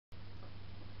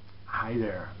Hi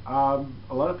there. A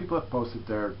lot of people have posted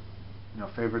their,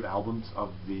 favorite albums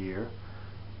of the year,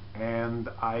 and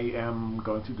I am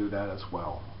going to do that as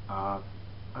well. I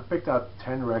picked out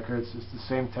 10 records. It's the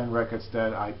same 10 records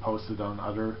that I posted on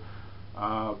other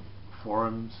uh,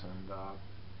 forums, and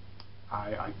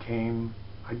I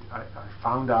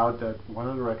found out that one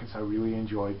of the records I really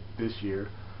enjoyed this year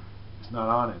is not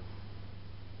on it,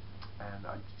 and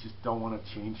I just don't want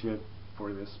to change it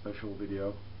for this special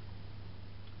video.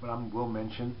 But I will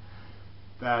mention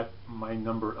that my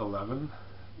number 11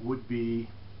 would be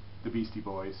the Beastie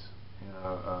Boys,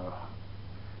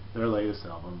 their latest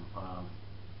album.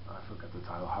 I forgot the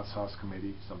title, Hot Sauce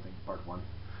Committee, something, part 1,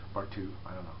 part 2,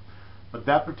 I don't know. But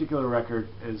that particular record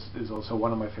is also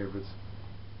one of my favorites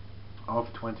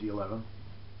of 2011.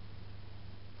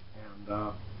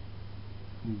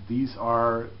 And these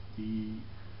are the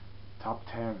top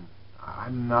 10.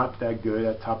 I'm not that good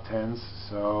at top 10s,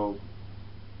 so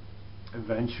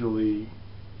eventually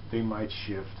they might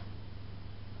shift.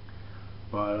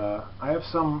 But I have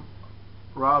some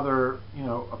rather,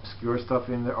 obscure stuff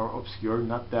in there, or obscure,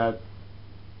 not that,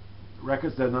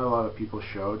 records that not a lot of people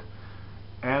showed,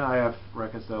 and I have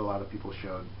records that a lot of people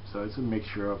showed, so it's a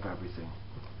mixture of everything.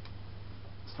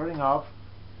 Starting off,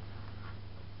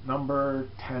 number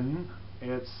 10,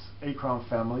 it's Akron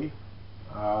Family.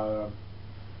 I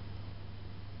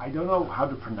don't know how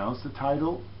to pronounce the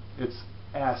title. It's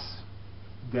S-T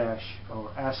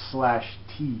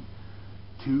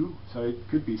 2, so it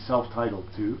could be self-titled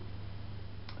too.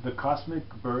 The Cosmic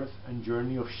Birth and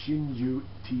Journey of Shinju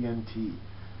TNT.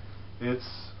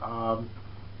 It's a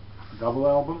double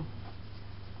album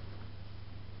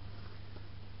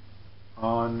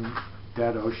on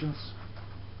Dead Oceans,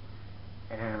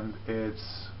 and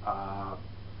it's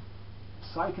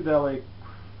psychedelic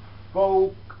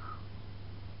folk,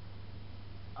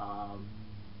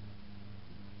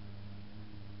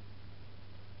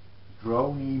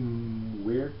 droney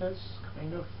weirdness,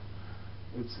 kind of.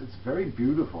 It's very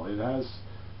beautiful. It has,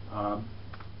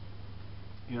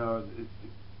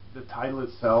 the title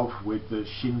itself with the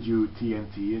Shinju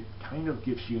TNT. It kind of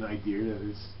gives you an idea that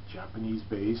it's Japanese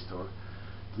based, or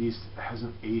at least has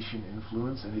an Asian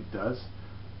influence, and it does.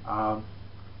 But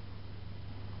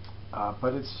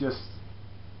it's just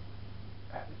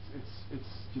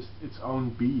its own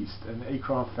beast. And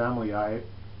Akron Family, I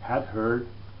had heard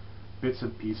bits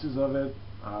and pieces of it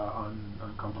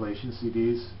on compilation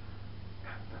CDs,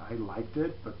 and I liked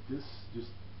it, but this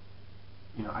just,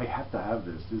 I had to have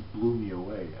this. This blew me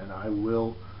away, and I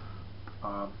will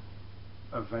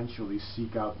eventually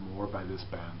seek out more by this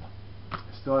band.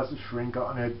 It still has a shrink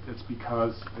on it. It's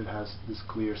because it has this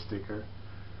clear sticker.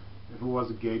 If it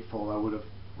was a gatefold, I would have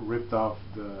ripped off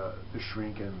the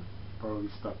shrink and probably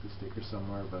stuck the sticker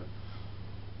somewhere, but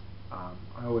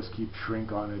I always keep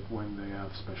shrink on it when they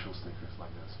have special stickers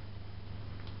like this.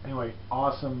 Anyway,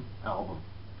 awesome album.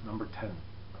 Number 10.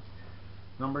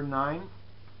 Number 9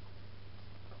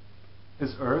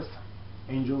 is Earth,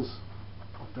 Angels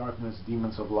of Darkness,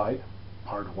 Demons of Light,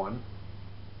 part 1.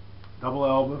 Double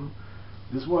album.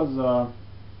 This was a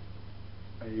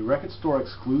record store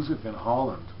exclusive in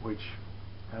Holland, which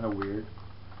kind of weird.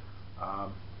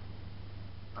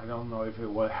 I don't know if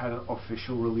it had an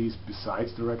official release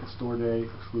besides the record store day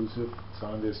exclusive. It's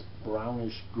on this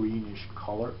brownish greenish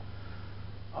color.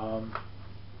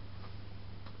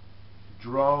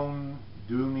 Drone,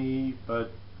 doomy,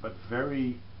 but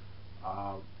very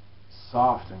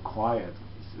soft and quiet.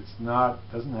 It's not,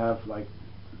 doesn't have like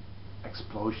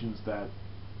explosions that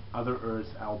other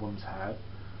Earth albums had,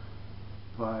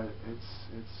 but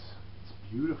it's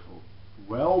beautiful,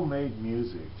 well made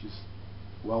music, just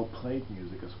well played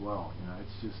music as well.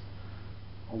 It's just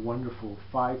a wonderful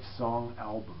 5-song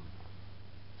album,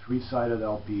 3-sided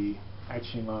LP,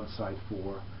 etching on side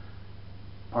 4.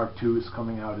 Part 2 is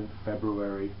coming out in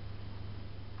February.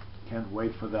 Can't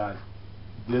wait for that.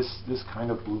 This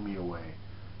kind of blew me away.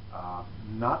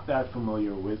 Not that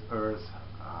familiar with Earth,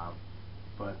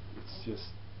 but it's just,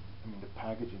 the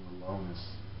packaging alone is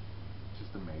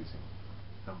just amazing.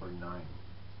 Number 9.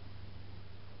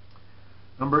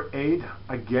 Number 8,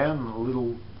 again, a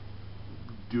little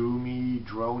doomy,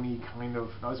 droney kind of,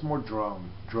 no, it's more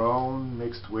drone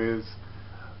mixed with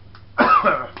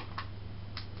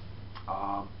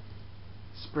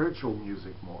spiritual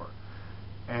music more,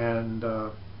 and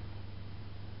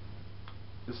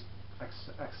just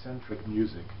eccentric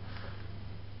music.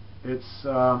 It's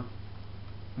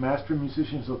Master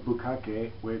Musicians of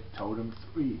Bukake with Totem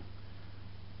 3.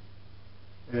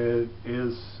 It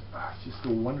is just a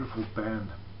wonderful band.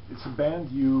 It's a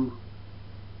band you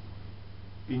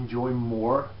enjoy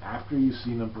more after you've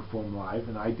seen them perform live,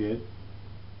 and I did.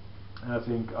 And I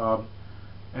think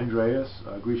Andreas,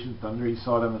 Grecian Thunder, he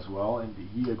saw them as well, and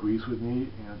he agrees with me,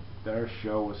 and their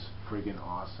show was friggin'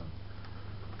 awesome.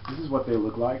 This is what they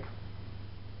look like,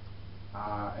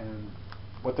 and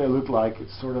what they look like,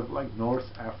 it's sort of like North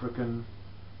African,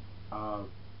 uh,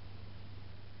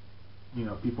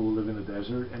 people who live in the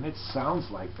desert, and it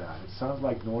sounds like that. It sounds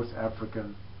like North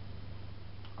African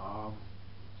um,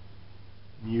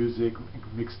 music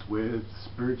mixed with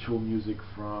spiritual music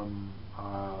from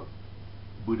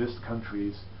Buddhist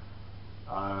countries.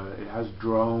 It has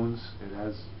drones. It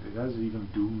has even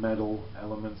doom metal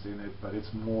elements in it, but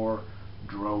it's more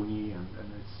drony, and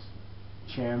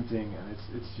it's chanting, and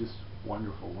it's just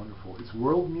wonderful, wonderful. It's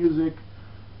world music,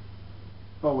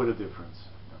 but with a difference.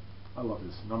 I love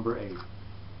this. Number 8.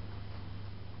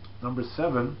 Number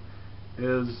 7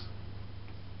 is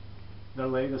the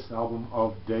latest album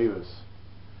of Deus.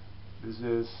 This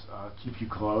is Keep You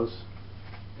Close.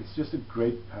 It's just a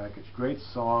great package, great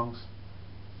songs.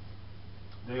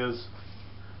 Deus,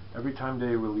 every time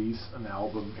they release an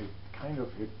album, it kind of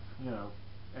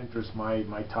enters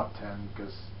my top 10,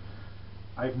 because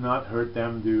I've not heard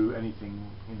them do anything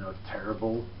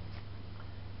terrible.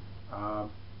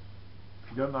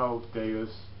 If you don't know Deus,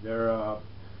 they're a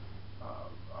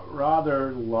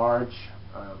rather large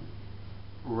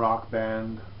rock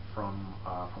band from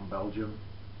Belgium,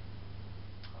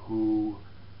 who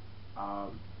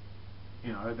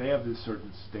they have this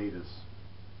certain status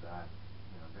that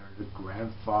they're the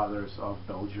grandfathers of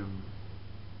Belgium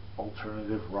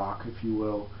alternative rock, if you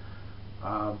will.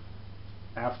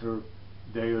 After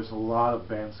Deus, a lot of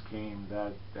bands came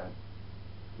that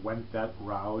went that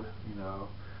route,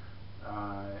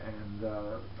 and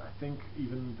I think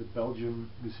even the Belgian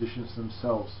musicians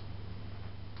themselves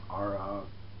are,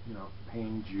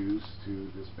 paying dues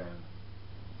to this band.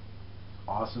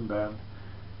 Awesome band,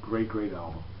 great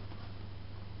album.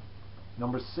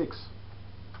 Number 6. It's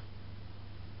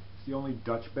the only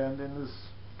Dutch band in this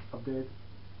update,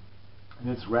 and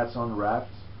it's Rats on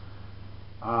Rafts,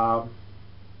 a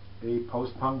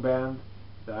post-punk band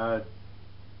that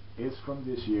is from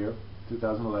this year,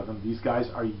 2011. These guys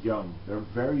are young. They're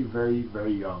very, very,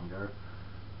 very young. They're,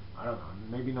 I don't know,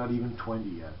 maybe not even 20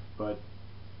 yet, but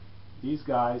these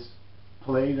guys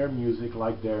play their music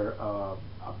like they're a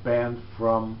band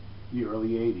from the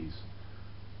early 80s.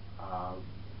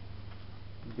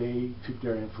 They took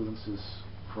their influences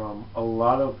from a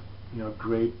lot of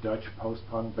great Dutch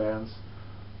post-punk bands,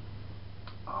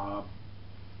 and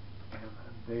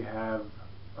they have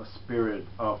a spirit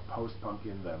of post-punk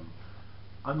in them,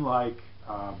 unlike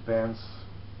bands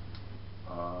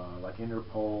like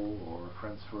Interpol or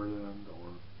Franz Ferdinand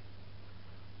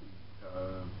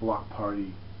or Block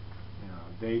Party.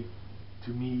 They,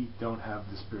 to me, don't have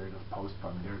the spirit of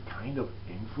post-punk. They're kind of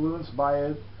influenced by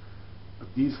it,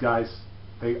 but these guys,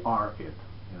 they are it.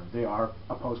 They are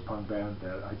a post-punk band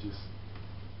that I just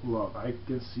love. I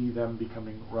can see them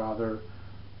becoming rather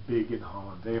big in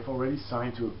Holland. They have already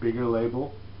signed to a bigger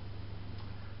label,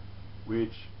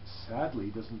 which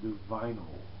sadly doesn't do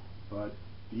vinyl, but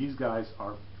these guys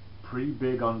are pretty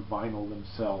big on vinyl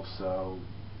themselves, so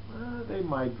they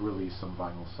might release some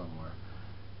vinyl somewhere.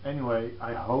 Anyway,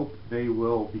 I hope they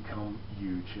will become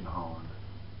huge in Holland.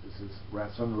 This is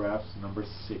Rats on Rafts, number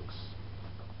 6.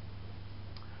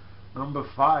 Number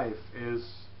 5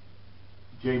 is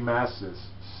J Mascis,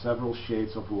 Several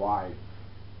Shades of Why.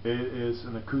 It is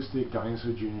an acoustic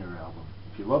Dinosaur Jr. album.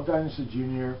 If you love Dinosaur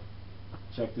Jr.,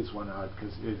 check this one out,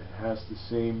 because it has the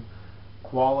same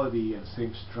quality and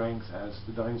same strength as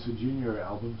the Dinosaur Jr.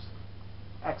 albums,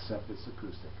 except it's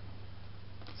acoustic.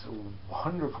 It's a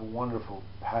wonderful, wonderful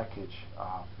package.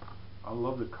 I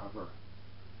love the cover.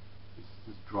 It's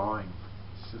this drawing.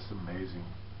 It's just amazing.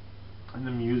 And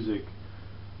the music.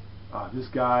 This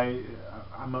guy,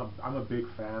 I'm a big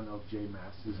fan of J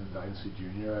Mascis and Dinosaur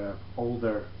Jr. I have all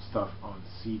their stuff on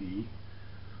CD.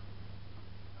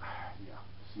 Yeah,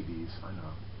 CDs, I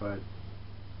know. But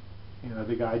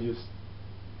the guy just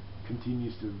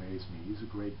continues to amaze me. He's a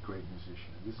great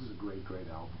musician. This is a great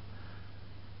album.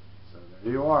 So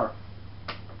there you are.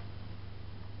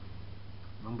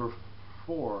 Number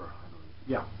 4, I believe.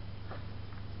 Yeah.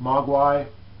 Mogwai,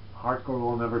 Hardcore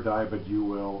Will Never Die, But You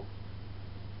Will.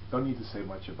 Don't need to say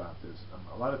much about this.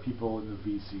 A lot of people in the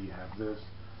VC have this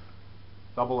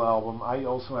double album. I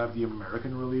also have the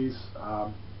American release.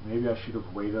 Maybe I should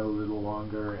have waited a little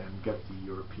longer and get the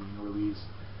European release,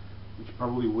 which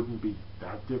probably wouldn't be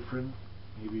that different.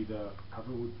 Maybe the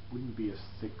cover wouldn't be as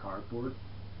thick cardboard,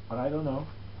 but I don't know.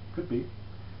 Could be.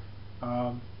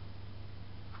 But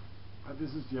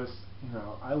this is just,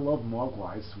 I love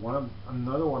Mogwai. It's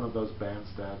another one of those bands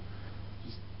that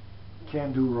just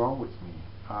can't do wrong with me.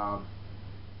 A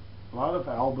lot of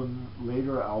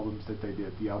later albums that they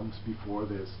did, the albums before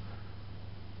this,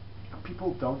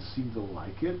 people don't seem to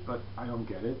like it, but I don't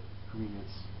get it. I mean,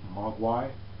 it's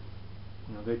Mogwai.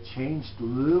 You know, they changed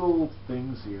little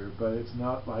things here, but it's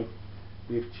not like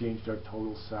they've changed their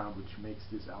total sound, which makes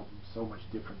this album so much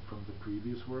different from the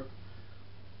previous work.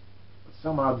 But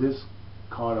somehow this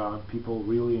caught on. People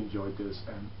really enjoyed this,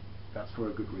 and that's for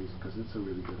a good reason, because it's a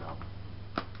really good album.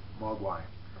 Mogwai.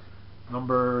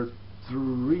 Number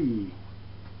 3,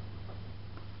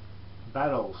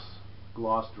 Battles,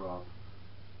 Glosstrov.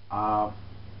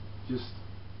 Just,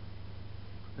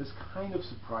 this kind of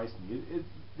surprised me.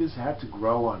 This had to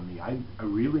grow on me. I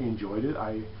really enjoyed it.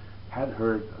 I had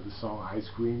heard the song Ice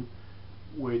Cream,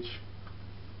 which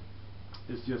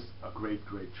is just a great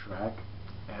track,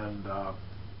 and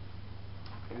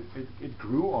it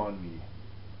grew on me.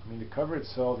 I mean, the cover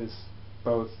itself is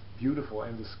both beautiful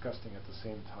and disgusting at the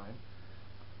same time,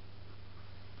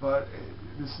 but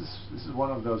this is one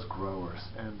of those growers,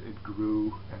 and it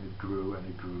grew and it grew and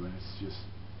it grew, and it's just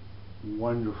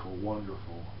wonderful.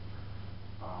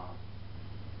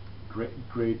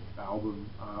 Great album.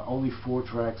 Only 4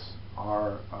 tracks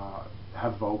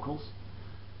have vocals,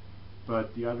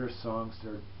 but the other songs,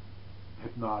 they're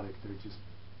hypnotic. They're just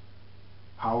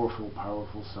powerful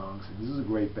songs, and this is a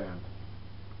great band.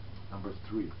 Number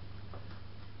 3.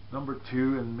 Number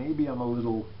 2, and maybe I'm a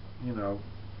little,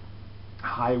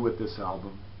 high with this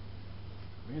album.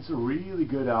 I mean, it's a really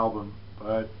good album,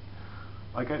 but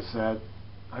like I said,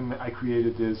 I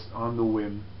created this on the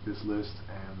whim, this list,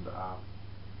 and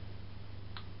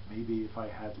maybe if I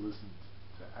had listened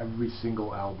to every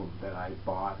single album that I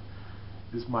bought,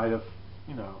 this might have,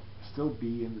 still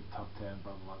be in the top 10,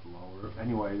 but a lot lower.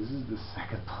 Anyway, this is the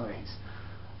 2nd place.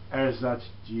 Ersatz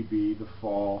GB, The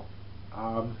Fall.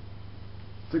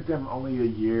 Took them only a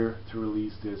year to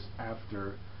release this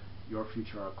after Your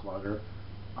Future Are Clutter.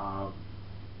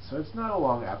 So it's not a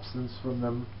long absence from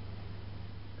them.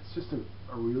 It's just a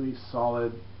really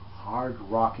solid, hard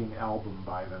rocking album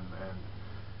by them, and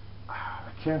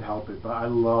I can't help it, but I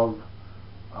love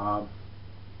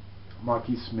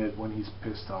Marky Smith when he's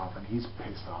pissed off, and he's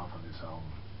pissed off on this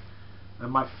album.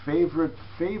 And my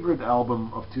favorite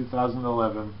album of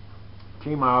 2011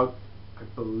 came out, I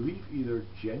believe, either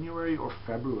January or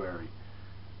February,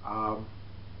 and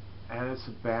it's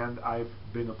a band I've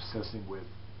been obsessing with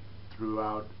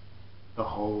throughout the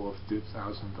whole of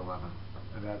 2011,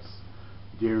 and that's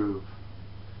Deerhoof.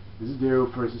 This is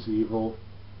Deerhoof versus Evil.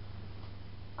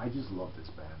 I just love this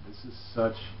band. This is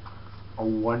such a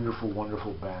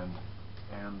wonderful band,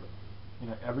 and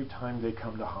every time they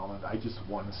come to Holland, I just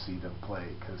want to see them play,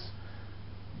 because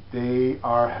they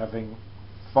are having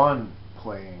fun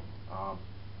playing.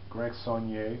 Greg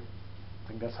Saunier, I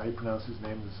think that's how you pronounce his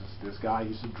name. This guy.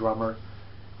 He's a drummer.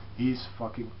 He's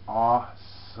fucking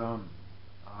awesome.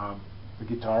 The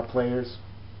guitar players,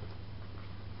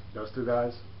 those 2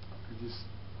 guys, are just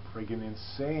friggin'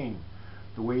 insane.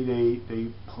 The way they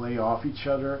play off each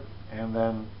other, and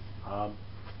then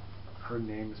her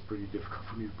name is pretty difficult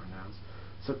for me to pronounce.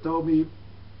 Satomi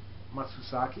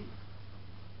Matsusaki.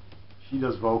 She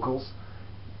does vocals,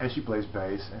 and she plays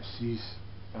bass, and she's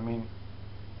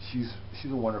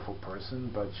a wonderful person,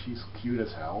 but she's cute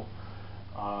as hell.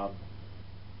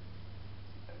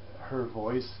 Her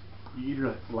voice, you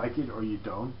either like it or you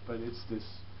don't, but it's this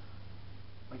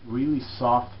like really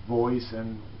soft voice,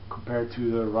 and compared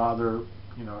to the rather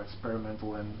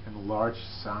experimental and large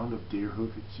sound of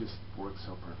Deerhoof, it just works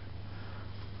so perfect.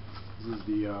 This is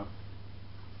the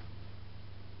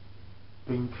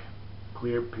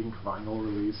clear pink vinyl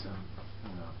release, and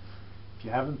if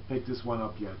you haven't picked this one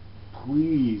up yet,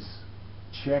 please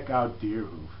check out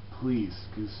Deerhoof, please,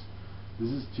 because this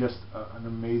is just an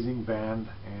amazing band,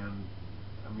 and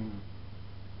I mean,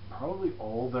 probably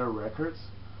all their records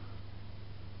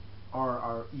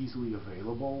are easily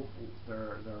available.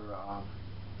 They're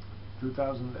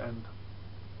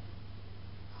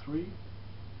 2003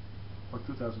 or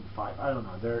 2005, I don't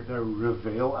know. Their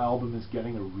Reveal album is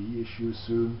getting a reissue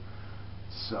soon,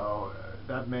 so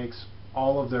that makes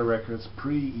all of their records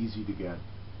pretty easy to get.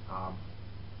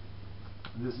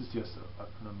 This is just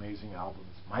an amazing album.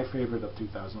 It's my favorite of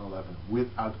 2011,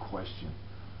 without question.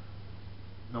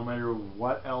 No matter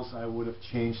what else I would have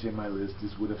changed in my list,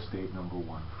 this would have stayed number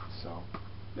 1. So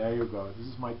there you go. This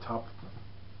is my top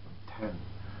 10.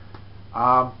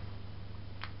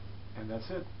 And that's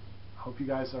it. Hope you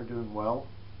guys are doing well,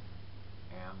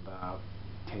 and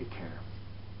take care.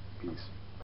 Peace.